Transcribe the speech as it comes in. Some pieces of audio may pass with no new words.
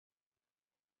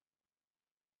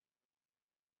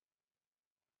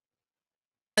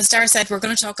as Dara said, we're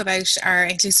going to talk about our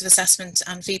inclusive assessment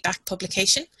and feedback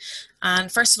publication.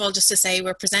 And first of all, just to say,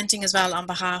 we're presenting as well on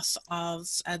behalf of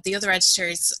the other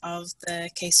editors of the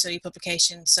case study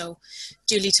publication. So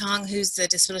Julie Tong, who's the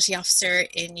Disability Officer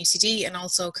in UCD and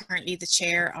also currently the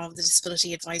Chair of the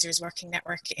Disability Advisors Working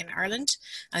Network in Ireland.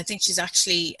 And I think she's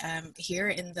actually here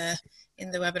in the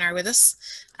webinar with us.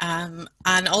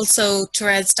 And also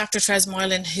Dr. Therese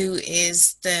Moylan, who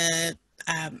is the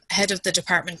head of the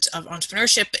Department of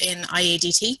Entrepreneurship in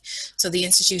IADT, so the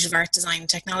Institute of Art, Design and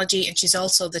Technology, and she's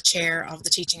also the chair of the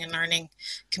Teaching and Learning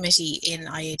Committee in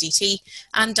IADT,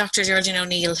 and Dr. Georgian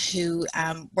O'Neill, who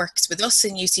works with us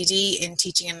in UCD in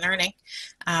Teaching and Learning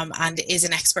and is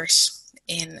an expert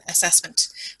in assessment.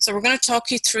 So we're going to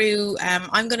talk you through,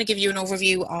 I'm going to give you an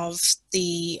overview of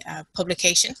the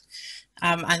publication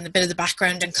and a bit of the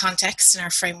background and context in our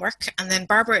framework. And then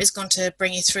Bairbre is going to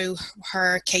bring you through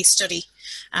her case study,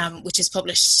 which is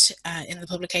published in the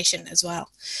publication as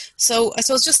well. So I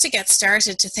suppose just to get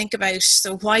started, to think about,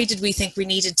 so why did we think we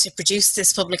needed to produce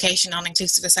this publication on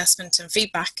inclusive assessment and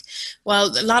feedback?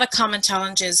 Well, a lot of common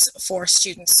challenges for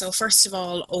students. So first of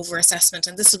all, over-assessment,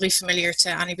 and this will be familiar to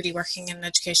anybody working in an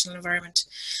educational environment.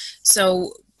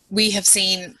 So we have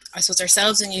seen, I suppose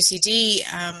ourselves in UCD,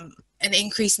 an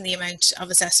increase in the amount of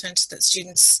assessment that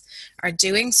students are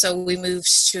doing. So we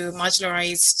moved to a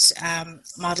modularised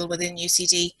model within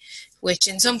UCD, which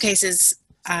in some cases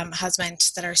has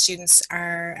meant that our students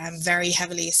are very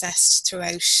heavily assessed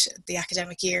throughout the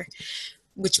academic year,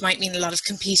 which might mean a lot of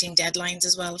competing deadlines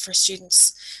as well for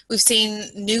students. We've seen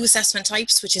new assessment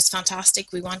types, which is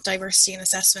fantastic. We want diversity in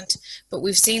assessment, but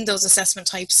we've seen those assessment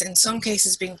types in some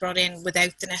cases being brought in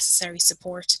without the necessary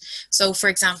support. So for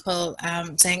example,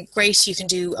 saying, great, you can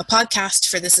do a podcast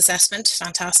for this assessment,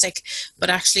 fantastic, but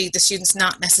actually the students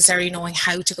not necessarily knowing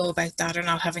how to go about that or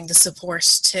not having the support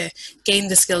to gain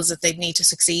the skills that they'd need to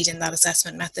succeed in that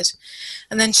assessment method.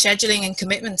 And then scheduling and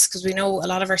commitments, because we know a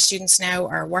lot of our students now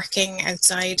are working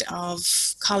outside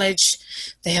of college.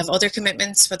 They have other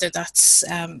commitments, whether that's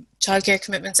childcare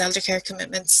commitments, elder care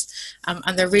commitments,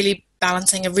 and they're really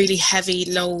balancing a really heavy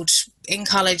load in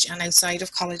college and outside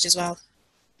of college as well.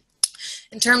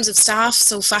 In terms of staff,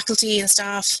 so faculty and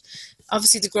staff,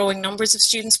 obviously the growing numbers of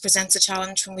students presents a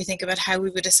challenge when we think about how we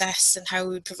would assess and how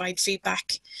we would provide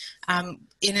feedback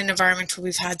in an environment where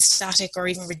we've had static or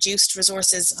even reduced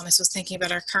resources. And I suppose thinking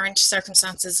about our current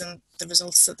circumstances and the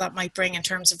results that that might bring in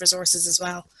terms of resources as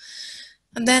well.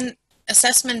 And then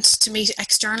assessment to meet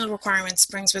external requirements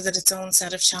brings with it its own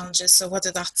set of challenges. So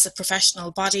whether that's a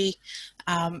professional body,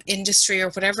 industry, or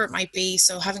whatever it might be.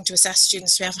 So having to assess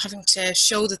students, having to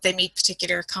show that they meet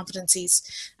particular competencies,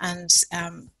 and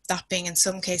that being in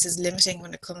some cases limiting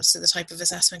when it comes to the type of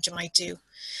assessment you might do.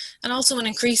 And also an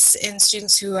increase in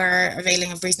students who are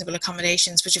availing of reasonable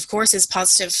accommodations, which of course is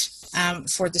positive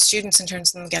for the students in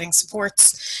terms of them getting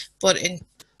supports, but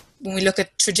when we look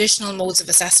at traditional modes of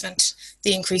assessment,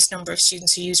 the increased number of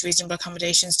students who use reasonable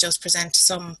accommodations does present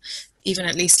some, even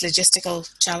at least logistical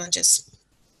challenges.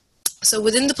 So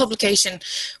within the publication,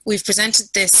 we've presented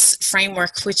this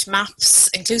framework which maps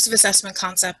inclusive assessment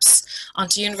concepts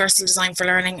onto universal design for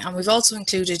learning, and we've also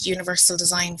included universal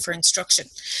design for instruction.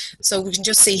 So we can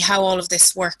just see how all of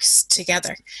this works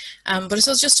together. But I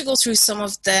suppose just to go through some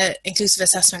of the inclusive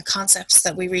assessment concepts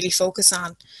that we really focus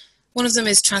on. One of them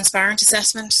is transparent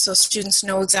assessment, so students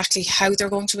know exactly how they're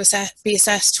going to be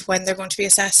assessed, when they're going to be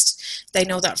assessed. They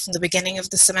know that from the beginning of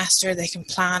the semester, they can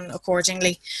plan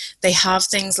accordingly. They have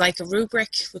things like a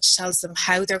rubric, which tells them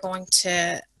how they're going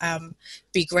to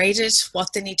be graded,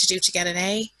 what they need to do to get an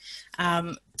A,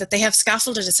 that they have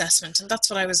scaffolded assessment, and that's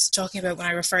what I was talking about when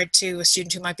I referred to a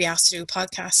student who might be asked to do a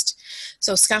podcast.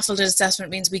 So scaffolded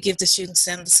assessment means we give the students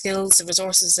then the skills, the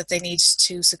resources that they need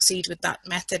to succeed with that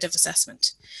method of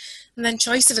assessment. And then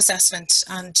choice of assessment,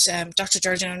 and Dr.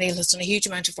 Georgian O'Neill has done a huge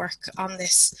amount of work on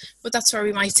this, but that's where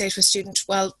we might say to a student,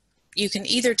 well, you can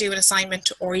either do an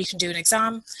assignment or you can do an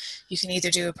exam, you can either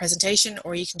do a presentation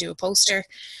or you can do a poster,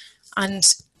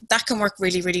 and that can work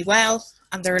really, really well.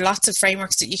 And there are lots of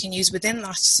frameworks that you can use within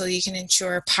that, so you can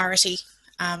ensure parity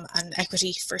and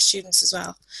equity for students as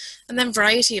well. And then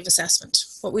variety of assessment.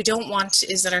 What we don't want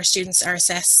is that our students are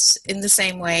assessed in the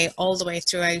same way all the way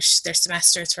throughout their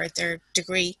semester, throughout their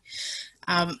degree,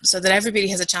 so that everybody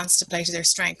has a chance to play to their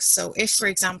strengths. So if, for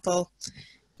example,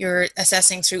 you're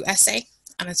assessing through essay,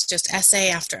 and it's just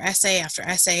essay after essay after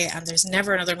essay, and there's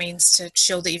never another means to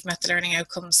show that you've met the learning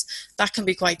outcomes, that can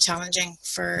be quite challenging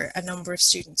for a number of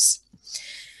students.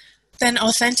 Then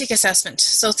authentic assessment.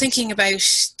 So thinking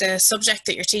about the subject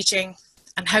that you're teaching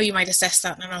and how you might assess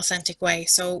that in an authentic way.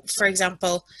 So for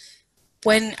example,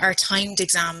 when are timed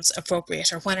exams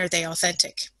appropriate, or when are they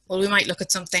authentic? Well, we might look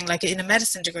at something like in a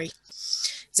medicine degree.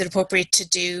 Is it appropriate to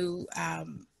do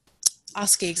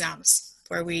OSCE exams,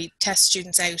 where we test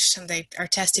students out and they are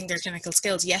testing their clinical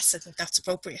skills? Yes, I think that's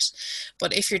appropriate.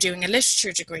 But if you're doing a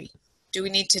literature degree, do we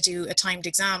need to do a timed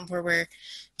exam where we're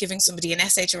giving somebody an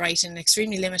essay to write in an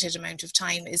extremely limited amount of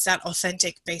time? Is that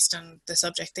authentic based on the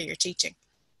subject that you're teaching?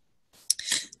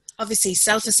 Obviously,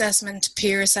 self-assessment,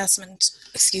 peer assessment,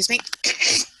 excuse me,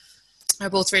 are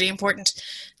both really important.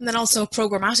 And then also a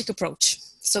programmatic approach.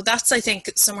 So that's, I think,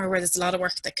 somewhere where there's a lot of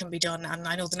work that can be done. And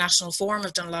I know the National Forum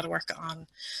have done a lot of work on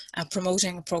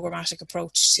promoting a programmatic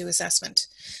approach to assessment,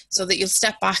 so that you'll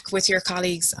step back with your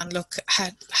colleagues and look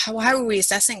at how are we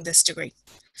assessing this degree?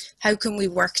 How can we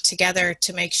work together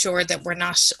to make sure that we're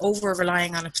not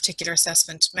over-relying on a particular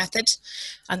assessment method,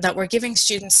 and that we're giving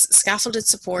students scaffolded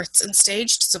supports and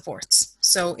staged supports?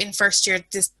 So in first year,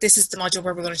 this is the module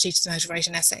where we're going to teach them how to write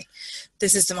an essay.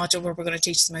 This is the module where we're going to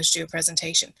teach them how to do a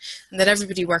presentation, and that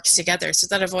everybody works together. So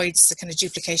that avoids the kind of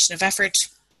duplication of effort,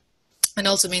 and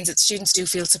also means that students do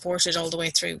feel supported all the way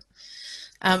through.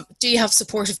 Do you have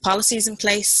supportive policies in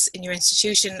place in your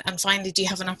institution? And finally, do you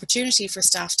have an opportunity for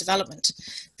staff development?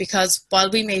 Because while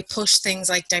we may push things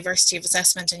like diversity of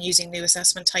assessment and using new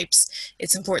assessment types,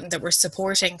 it's important that we're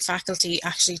supporting faculty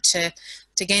actually to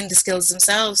gain the skills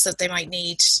themselves that they might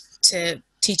need to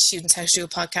teach students how to do a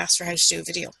podcast or how to do a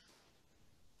video.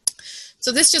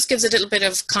 So this just gives a little bit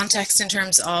of context in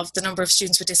terms of the number of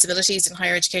students with disabilities in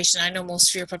higher education. I know most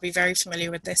of you are probably very familiar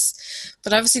with this,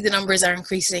 but obviously the numbers are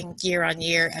increasing year on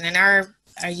year. And in our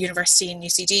university in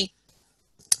UCD,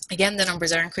 again, the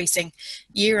numbers are increasing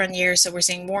year on year. So we're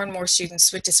seeing more and more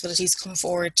students with disabilities come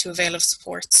forward to avail of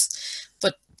supports.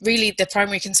 But really the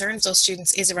primary concern of those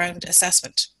students is around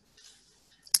assessment.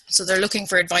 So they're looking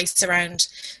for advice around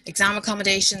exam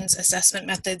accommodations, assessment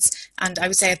methods, and I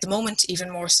would say at the moment,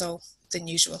 even more so than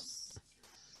usual.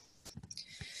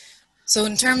 So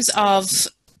in terms of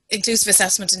inclusive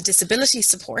assessment and disability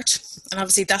support, and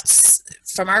obviously that's,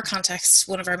 from our context,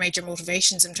 one of our major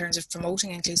motivations in terms of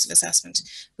promoting inclusive assessment,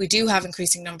 we do have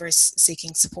increasing numbers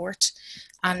seeking support,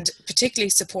 and particularly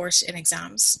support in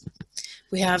exams.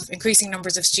 We have increasing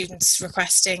numbers of students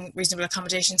requesting reasonable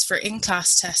accommodations for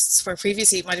in-class tests, where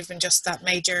previously it might have been just that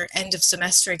major end of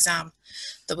semester exam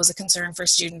that was a concern for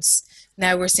students.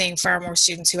 Now we're seeing far more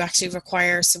students who actually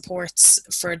require supports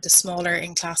for the smaller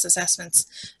in-class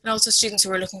assessments, and also students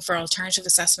who are looking for alternative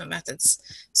assessment methods.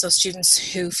 So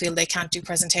students who feel they can't do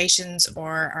presentations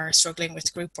or are struggling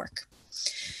with group work.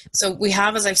 So we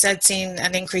have, as I've said, seen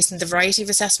an increase in the variety of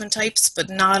assessment types, but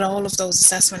not all of those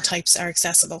assessment types are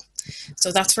accessible.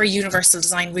 So that's where universal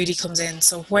design really comes in.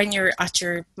 So when you're at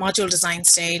your module design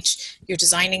stage, you're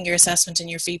designing your assessment and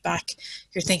your feedback,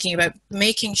 you're thinking about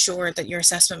making sure that your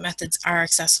assessment methods are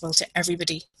accessible to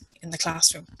everybody in the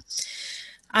classroom.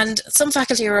 And some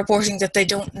faculty are reporting that they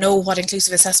don't know what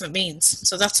inclusive assessment means.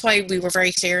 So that's why we were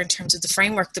very clear in terms of the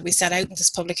framework that we set out in this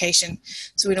publication.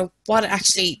 So we know what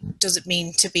actually does it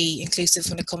mean to be inclusive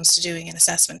when it comes to doing an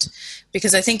assessment.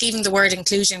 Because I think even the word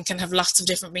inclusion can have lots of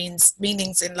different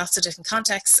meanings in lots of different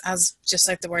contexts, as just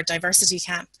like the word diversity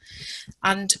can.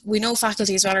 And we know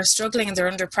faculty as well are struggling and they're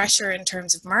under pressure in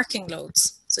terms of marking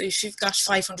loads. So if you've got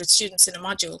 500 students in a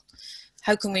module,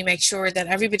 how can we make sure that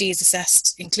everybody is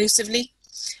assessed inclusively,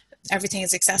 everything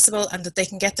is accessible, and that they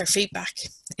can get their feedback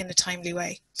in a timely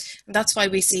way? And that's why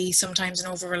we see sometimes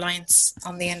an over-reliance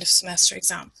on the end of semester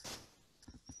exam.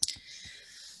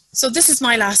 So this is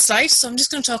my last slide. So I'm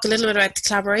just going to talk a little bit about the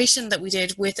collaboration that we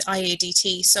did with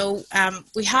IADT. So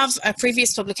we have a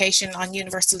previous publication on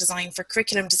universal design for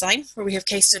curriculum design, where we have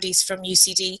case studies from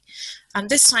UCD. And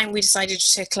this time we decided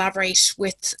to collaborate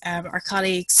with our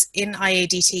colleagues in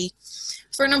IADT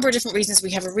for a number of different reasons.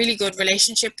 We have a really good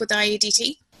relationship with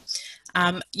IADT.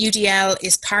 UDL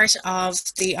is part of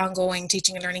the ongoing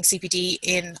teaching and learning CPD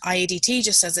in IADT,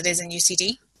 just as it is in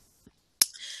UCD.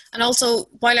 And also,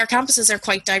 while our campuses are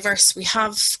quite diverse, we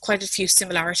have quite a few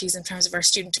similarities in terms of our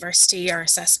student diversity, our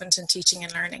assessment and teaching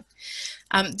and learning.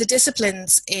 The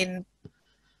disciplines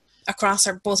across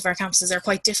both of our campuses are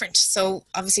quite different. So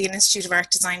obviously in Institute of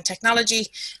Art, Design and Technology,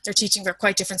 they're teaching for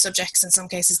quite different subjects in some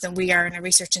cases than we are in a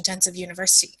research intensive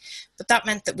university. But that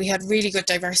meant that we had really good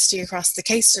diversity across the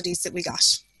case studies that we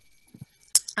got.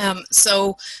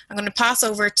 So I'm going to pass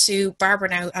over to Bairbre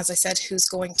now, as I said, who's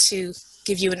going to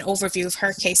give you an overview of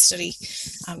her case study,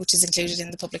 which is included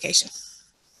in the publication.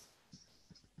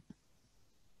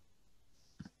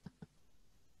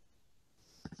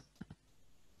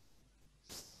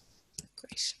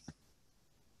 Great.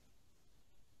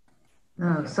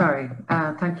 Oh, sorry.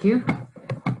 Thank you.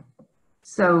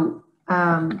 So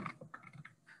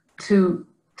to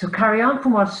carry on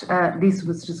from what Lisa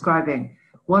was describing,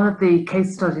 one of the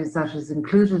case studies that is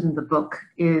included in the book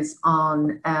is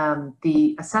on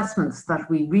the assessments that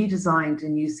we redesigned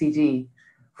in UCD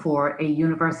for a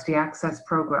university access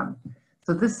program.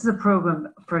 So this is a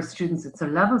program for students. It's a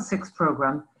level 6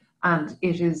 program, and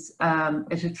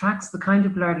it attracts the kind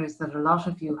of learners that a lot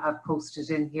of you have posted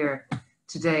in here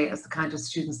today as the kind of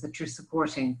students that you're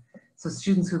supporting. So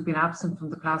students who've been absent from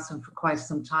the classroom for quite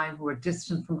some time, who are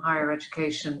distant from higher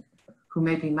education, who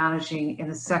may be managing in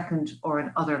a second or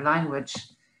an other language,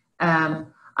 and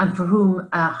for whom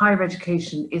higher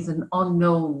education is an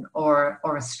unknown or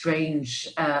a strange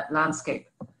landscape.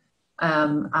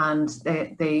 And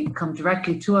they come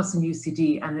directly to us in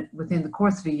UCD, and within the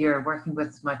course of a year, working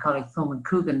with my colleague Thoman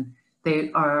Coogan,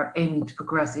 they are aiming to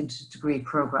progress into degree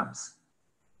programs.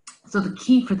 So the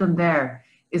key for them there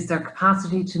is their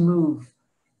capacity to move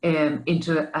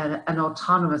into an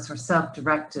autonomous or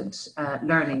self-directed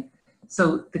learning.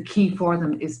 So the key for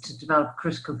them is to develop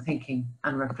critical thinking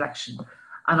and reflection.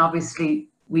 And obviously,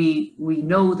 we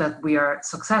know that we are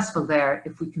successful there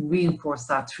if we can reinforce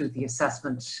that through the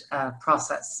assessment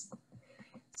process.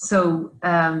 So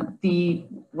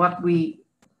what we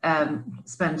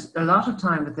spend a lot of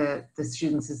time with the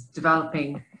students is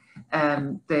developing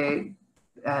the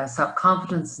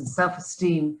self-confidence and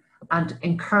self-esteem, and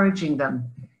encouraging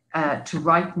them to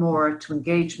write more, to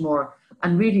engage more,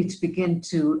 and really to begin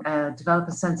to develop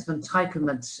a sense of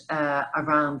entitlement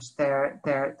around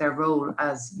their role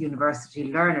as university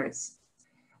learners.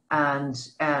 And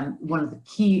one of the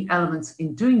key elements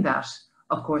in doing that,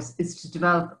 of course, is to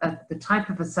develop the type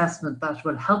of assessment that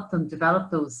will help them develop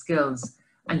those skills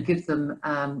and give them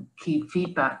key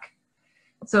feedback.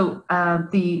 So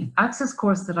the Access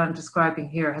course that I'm describing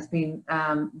here has been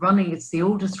running, it's the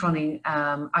oldest running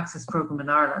Access program in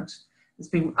Ireland. It's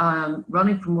been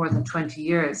running for more than 20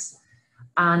 years.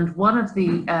 And one of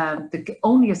the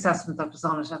only assessment that was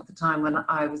on it at the time when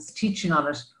I was teaching on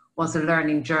it was a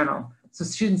learning journal. So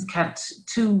students kept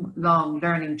 2 long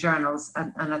learning journals,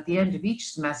 and at the end of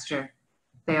each semester,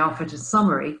 they offered a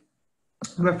summary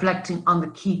reflecting on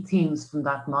the key themes from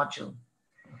that module.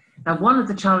 Now, one of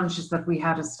the challenges that we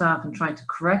had as staff in trying to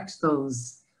correct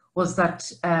those was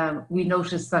that we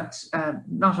noticed that,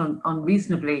 not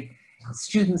unreasonably,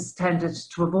 students tended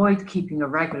to avoid keeping a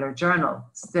regular journal.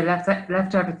 So they left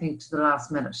everything to the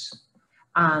last minute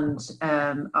and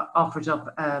offered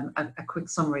up a quick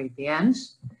summary at the end.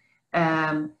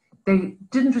 They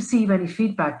didn't receive any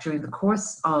feedback during the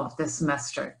course of the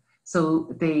semester.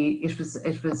 So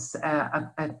it was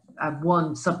a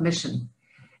one submission.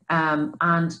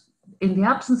 And in the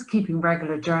absence of keeping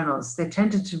regular journals, they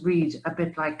tended to read a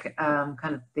bit like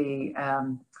kind of the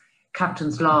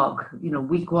captain's log. You know,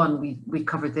 week 1 we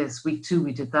covered this, week 2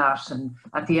 we did that, and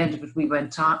at the end of it we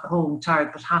went home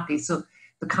tired but happy. So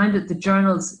the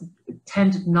journals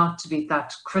tended not to be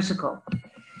that critical.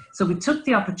 So we took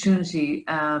the opportunity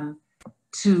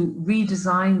to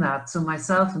redesign that. So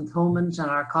myself and Thomond and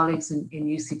our colleagues in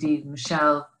UCD,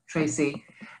 Michelle, Tracy,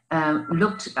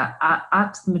 looked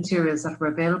at the materials that were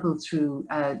available through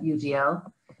UDL,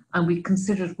 and we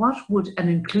considered what would an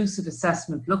inclusive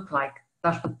assessment look like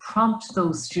that would prompt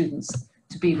those students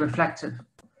to be reflective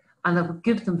and that would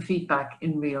give them feedback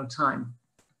in real time.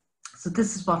 So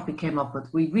this is what we came up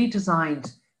with. We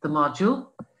redesigned the module,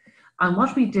 and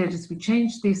what we did is we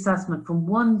changed the assessment from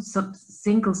one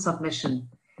single submission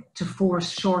to 4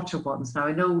 shorter ones. Now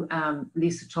I know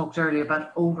Lisa talked earlier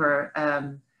about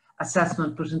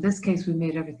assessment, but in this case we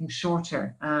made everything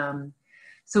shorter.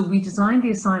 So we designed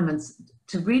the assignments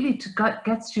to really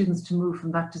get students to move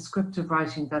from that descriptive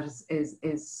writing that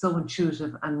is so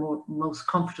intuitive and most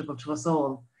comfortable to us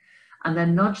all, and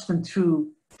then nudge them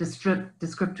through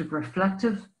descriptive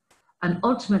reflective, and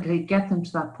ultimately get them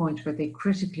to that point where they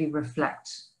critically reflect.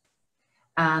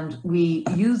 And we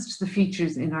used the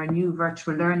features in our new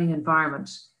virtual learning environment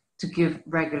to give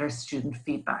regular student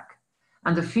feedback.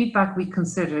 And the feedback we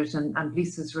considered, and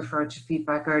Lisa's referred to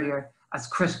feedback earlier, as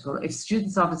critical. If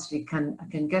students obviously can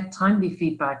get timely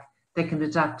feedback, they can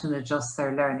adapt and adjust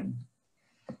their learning.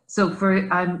 So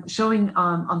I'm showing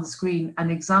on the screen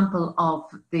an example of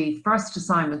the first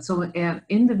assignment. So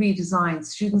in the redesign,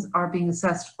 students are being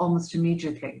assessed almost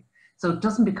immediately. So it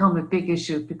doesn't become a big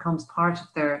issue, it becomes part of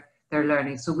their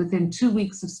learning. So within 2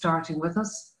 weeks of starting with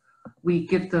us, we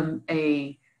give them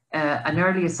an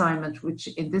early assignment, which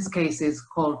in this case is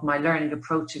called My Learning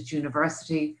Approach at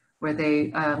University, where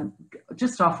they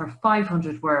just offer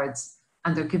 500 words,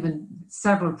 and they're given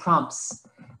several prompts,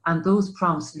 and those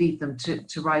prompts lead them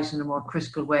to write in a more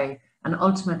critical way. And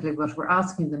ultimately what we're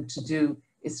asking them to do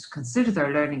is to consider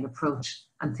their learning approach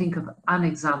and think of an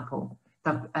example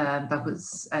that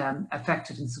was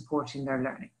effective in supporting their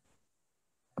learning.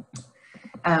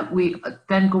 We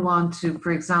then go on to,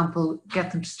 for example,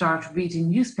 get them to start reading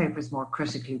newspapers more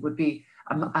critically would be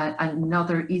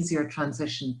another easier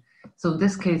transition. So in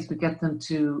this case, we get them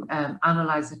to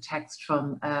analyse a text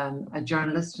from a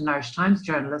journalist, an Irish Times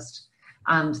journalist,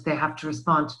 and they have to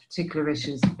respond to particular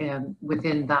issues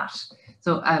within that.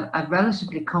 So a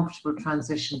relatively comfortable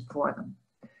transition for them.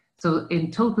 So in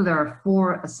total, there are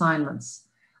 4 assignments.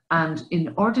 And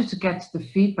in order to get to the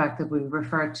feedback that we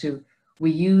refer to, we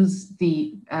use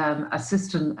a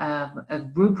system, a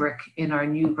rubric in our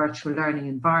new virtual learning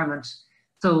environment.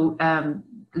 So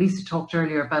Lisa talked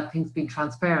earlier about things being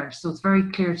transparent. So it's very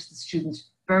clear to the student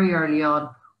very early on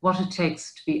what it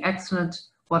takes to be excellent,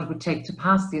 what it would take to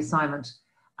pass the assignment,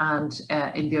 and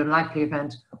in the unlikely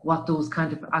event, what those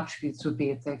kind of attributes would be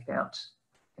if they failed.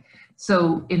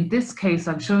 So in this case,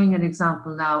 I'm showing an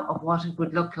example now of what it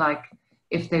would look like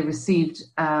if they received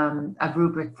a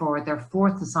rubric for their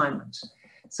 4th assignment.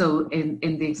 So in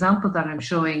the example that I'm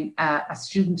showing, a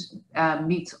student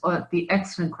meets the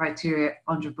excellent criteria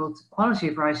under both quality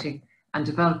of writing and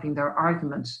developing their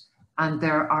argument. And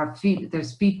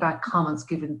there's feedback comments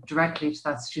given directly to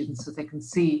that student so they can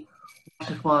see what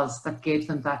it was that gave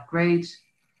them that grade.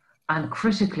 And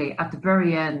critically, at the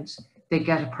very end, they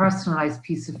get a personalized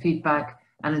piece of feedback.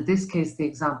 And in this case, the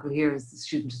example here is the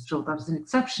student is told that was an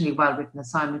exceptionally well-written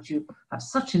assignment. You have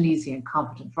such an easy and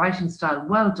competent writing style,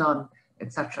 well done,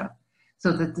 etc.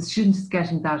 So that the student is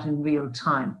getting that in real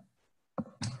time.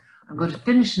 I'm going to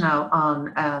finish now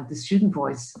on the student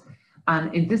voice.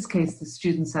 And in this case, the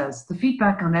student says, the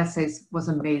feedback on essays was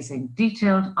amazing,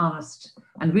 detailed, honest,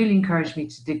 and really encouraged me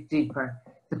to dig deeper.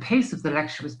 The pace of the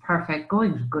lecture was perfect,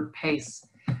 going at a good pace,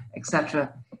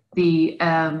 etc. The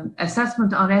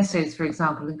assessment on essays, for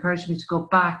example, encouraged me to go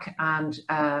back and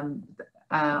on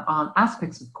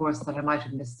aspects of the course that I might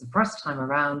have missed the first time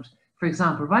around. For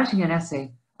example, writing an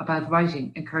essay about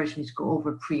writing encouraged me to go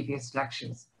over previous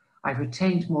lectures. I've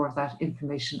retained more of that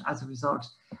information as a result.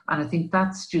 And I think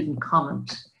that student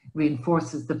comment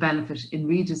reinforces the benefit in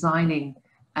redesigning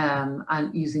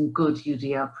and using good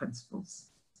UDL principles.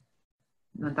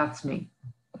 And that's me.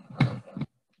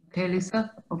 Okay,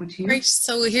 Lisa, over to you. Great.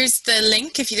 So here's the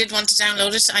link if you did want to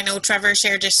download it. I know Trevor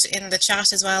shared it in the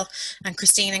chat as well, and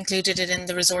Christine included it in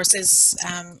the resources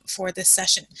for this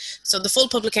session. So the full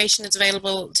publication is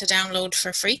available to download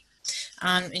for free.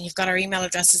 And you've got our email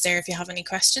addresses there if you have any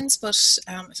questions. But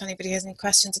if anybody has any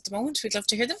questions at the moment, we'd love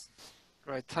to hear them.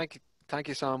 Great. Thank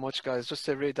you so much, guys. Just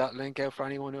to read that link out for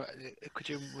anyone who,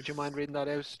 would you mind reading that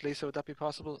out, Lisa? Would that be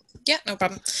possible? Yeah, no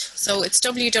problem. So it's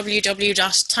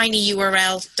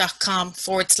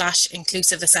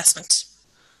www.tinyurl.com/inclusive assessment.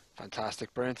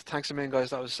 Fantastic, brilliant. Thanks a million, guys.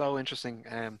 That was so interesting.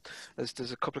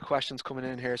 There's a couple of questions coming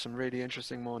in here, some really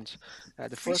interesting ones.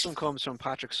 The first one comes from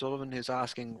Patrick Sullivan, who's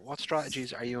asking, what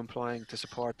strategies are you employing to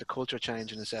support the culture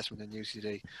change in assessment in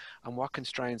UCD, and what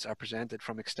constraints are presented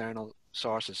from external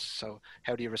sources? So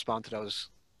how do you respond to those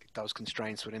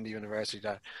constraints within the university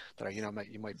that are,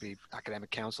 you might be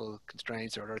academic council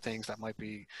constraints or other things that might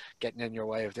be getting in your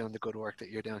way of doing the good work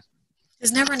that you're doing?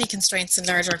 There's never any constraints in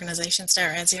large organisations,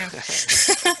 Dara, as you know.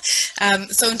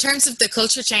 So in terms of the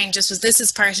culture change, this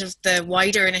is part of the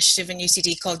wider initiative in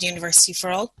UCD called University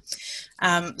for All.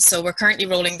 So we're currently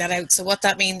rolling that out. So what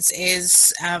that means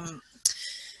is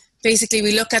basically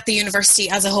we look at the university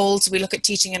as a whole. So we look at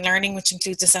teaching and learning, which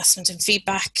includes assessment and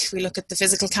feedback. We look at the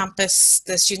physical campus,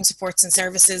 the student supports and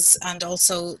services, and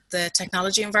also the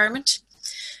technology environment.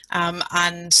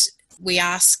 And we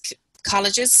ask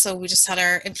colleges, so we just had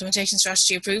our implementation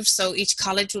strategy approved, so each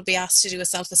college will be asked to do a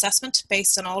self-assessment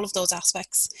based on all of those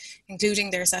aspects, including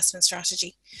their assessment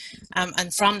strategy,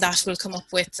 and from that we'll come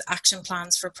up with action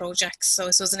plans for projects. So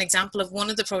as an example of one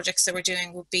of the projects that we're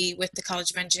doing would be with the College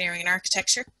of Engineering and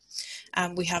Architecture.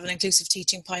 We have an inclusive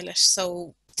teaching pilot,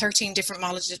 so 13 different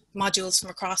modules from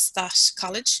across that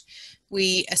college.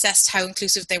 We assessed how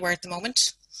inclusive they were at the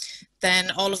moment.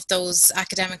 Then all of those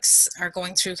academics are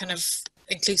going through kind of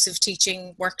inclusive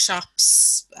teaching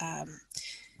workshops,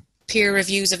 peer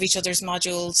reviews of each other's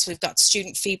modules. We've got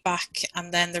student feedback,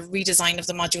 and then the redesign of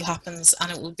the module happens, and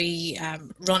it will be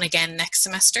run again next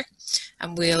semester,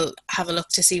 and we'll have a look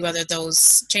to see whether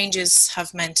those changes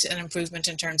have meant an improvement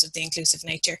in terms of the inclusive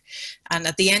nature. And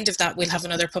at the end of that, we'll have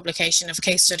another publication of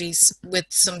case studies with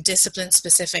some discipline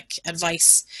specific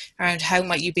advice around how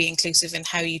might you be inclusive in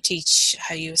how you teach,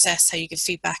 how you assess, how you give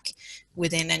feedback,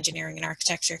 within engineering and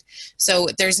architecture. So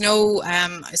there's no,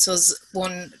 I suppose,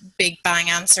 one big bang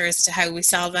answer as to how we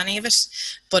solve any of it,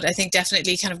 but I think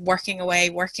definitely kind of working away,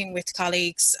 working with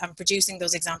colleagues and producing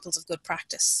those examples of good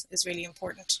practice is really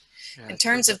important. Yeah, in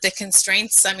terms of the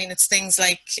constraints, I mean, it's things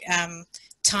like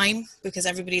time, because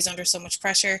everybody's under so much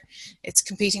pressure. It's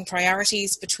competing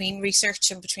priorities between research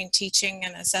and between teaching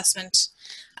and assessment,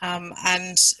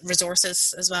 and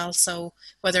resources as well. So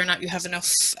whether or not you have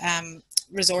enough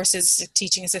resources,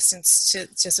 teaching assistants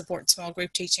to support small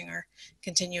group teaching or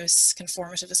continuous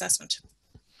conformative assessment.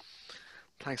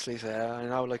 Thanks, Lisa. I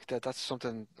know that's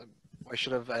something I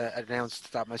should have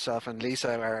announced that myself and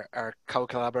Lisa are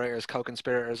co-collaborators,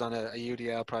 co-conspirators on a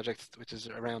UDL project, which is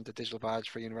around the digital badge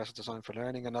for universal design for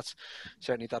learning. And that's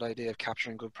certainly that idea of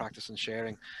capturing good practice and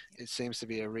sharing. It seems to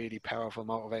be a really powerful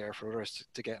motivator for others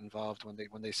to get involved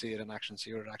when they see it in action,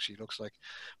 see what it actually looks like.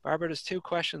 Bairbre, there's two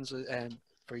questions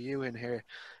for you in here.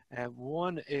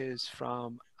 One is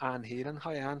from Anne Heelan.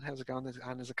 Hi Anne, how's it going?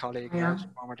 Anne is a colleague,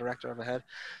 former director of AHEAD.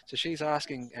 So she's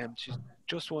asking, she's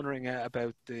just wondering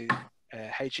about the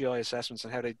HEI assessments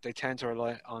and how they tend to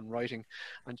rely on writing.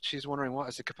 And she's wondering what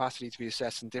is the capacity to be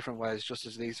assessed in different ways, just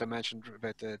as Lisa mentioned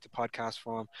about the podcast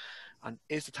form. And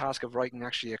is the task of writing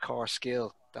actually a core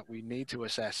skill that we need to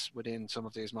assess within some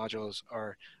of these modules,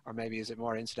 or maybe is it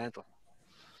more incidental?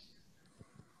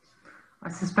 I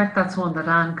suspect that's one that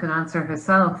Anne can answer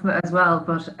herself as well,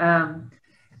 but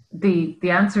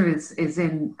the answer is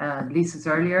in Lisa's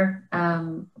earlier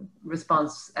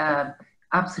response.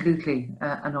 Absolutely,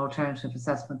 an alternative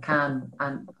assessment can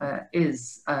and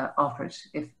is offered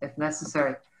if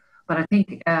necessary. But I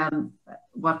think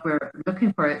what we're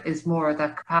looking for is more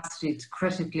that capacity to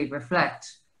critically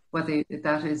reflect, whether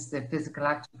that is the physical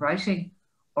act of writing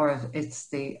or if it's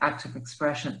the act of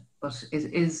expression. But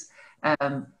it is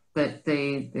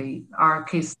our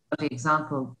case study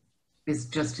example is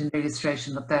just an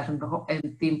illustration of that and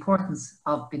the importance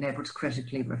of being able to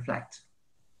critically reflect.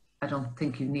 I don't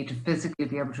think you need to physically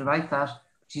be able to write that,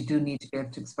 but you do need to be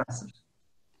able to express it.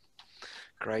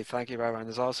 Great, thank you, Bairbre. And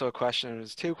there's also a question,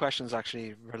 there's two questions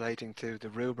actually relating to the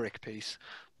rubric piece.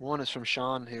 One is from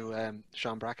Sean,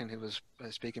 Sean Bracken, who was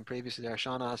speaking previously there.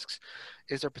 Sean asks,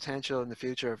 is there potential in the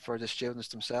future for the students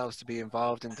themselves to be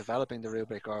involved in developing the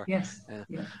rubric? Or, yes,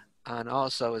 yeah. And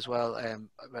also as well, a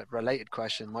related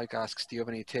question, Mike asks, do you have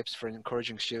any tips for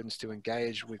encouraging students to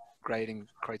engage with grading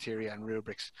criteria and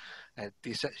rubrics?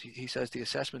 He says the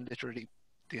assessment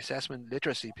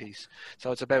literacy piece.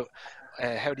 So it's about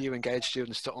how do you engage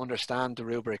students to understand the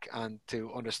rubric and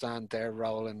to understand their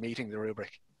role in meeting the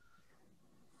rubric?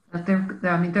 They're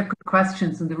good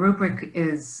questions, and the rubric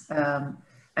is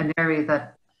an area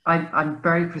that I'm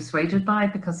very persuaded by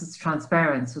because it's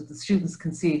transparent, so the students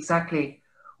can see exactly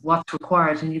what's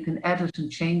required, and you can edit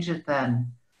and change it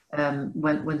then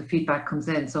when the feedback comes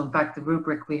in. So in fact, the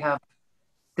rubric we have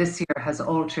this year has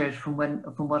altered from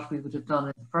what we would have done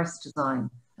in the first design,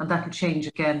 and that will change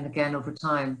again and again over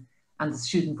time. And the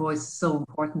student voice is so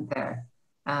important there,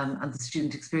 and the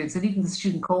student experience, and even the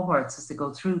student cohorts as they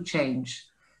go through change.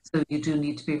 So you do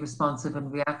need to be responsive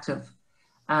and reactive.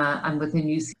 And within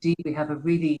UCD, we have a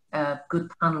really good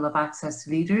panel of access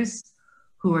leaders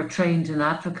who are trained in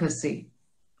advocacy,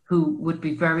 who would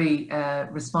be very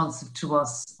responsive to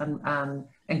us and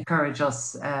encourage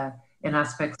us in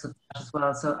aspects of that as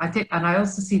well. So I think, and I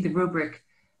also see the rubric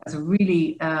as a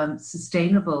really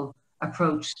sustainable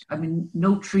approach. I mean,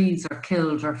 no trees are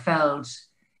killed or felled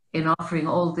in offering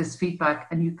all this feedback,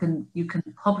 and you can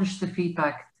publish the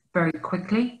feedback very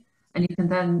quickly, and you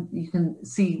can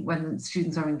see when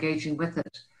students are engaging with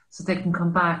it, so they can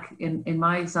come back. In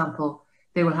my example,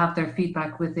 they will have their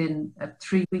feedback within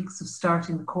 3 weeks of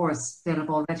starting the course. They'll have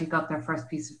already got their first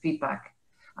piece of feedback,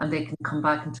 and they can come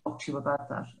back and talk to you about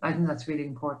that. I think that's really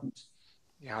important.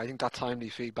 Yeah, I think that timely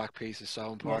feedback piece is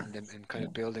so important in kind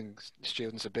of building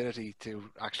students' ability to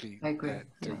actually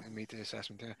meet the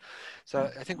assessment. Yeah. So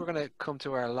I think we're going to come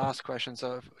to our last question.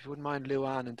 So if you wouldn't mind,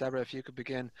 Luann and Deborah, if you could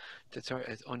begin to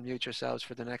unmute yourselves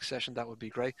for the next session, that would be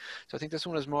great. So I think this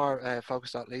one is more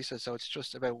focused on Lisa. So it's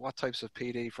just about what types of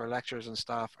PD for lecturers and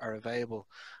staff are available,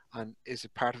 and is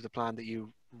it part of the plan that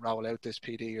you roll out this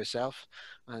PD yourself?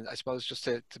 And I suppose just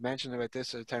to mention about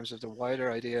this in terms of the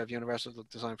wider idea of universal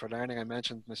design for learning, I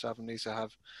mentioned myself and Lisa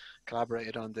have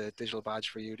collaborated on the digital badge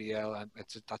for UDL, and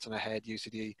that's an AHEAD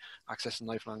UCD Access and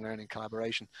Lifelong Learning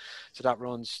collaboration. So that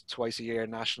runs twice a year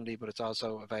nationally, but it's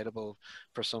also available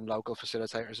for some local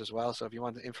facilitators as well. So if you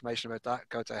want information about that,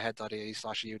 go to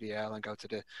ahead.ie/UDL and go to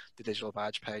the digital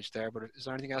badge page there. But is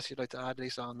there anything else you'd like to add,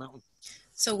 Lisa, on that one?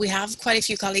 So we have quite a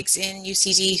few colleagues in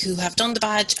UCD who have done the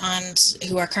badge and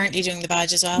who are currently doing the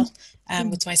badge as well.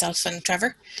 with myself and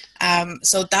Trevor.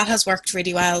 So that has worked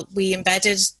really well. We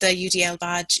embedded the UDL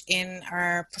badge in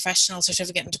our professional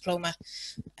certificate and diploma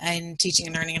in teaching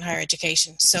and learning in higher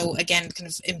education. So again, kind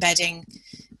of embedding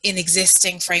in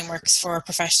existing frameworks for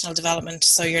professional development.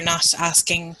 So you're not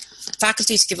asking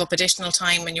faculty to give up additional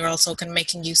time, and you're also kind of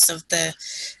making use of the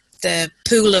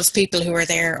pool of people who are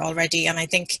there already. And I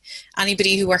think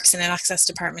anybody who works in an access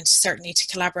department certainly to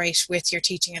collaborate with your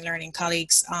teaching and learning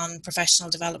colleagues on professional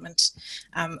development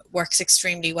works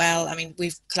extremely well. I mean,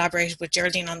 we've collaborated with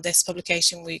Geraldine on this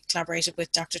publication. We collaborated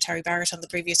with Dr. Terry Barrett on the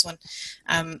previous one.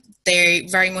 They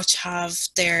very much have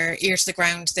their ear to the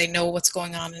ground. They know what's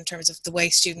going on in terms of the way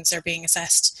students are being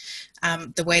assessed,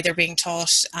 the way they're being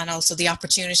taught, and also the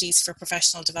opportunities for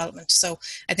professional development. So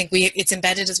I think it's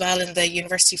embedded as well in the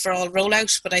University for All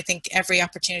rollout, but I think every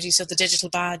opportunity, so the digital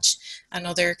badge and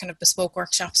other kind of bespoke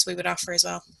workshops we would offer as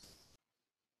well.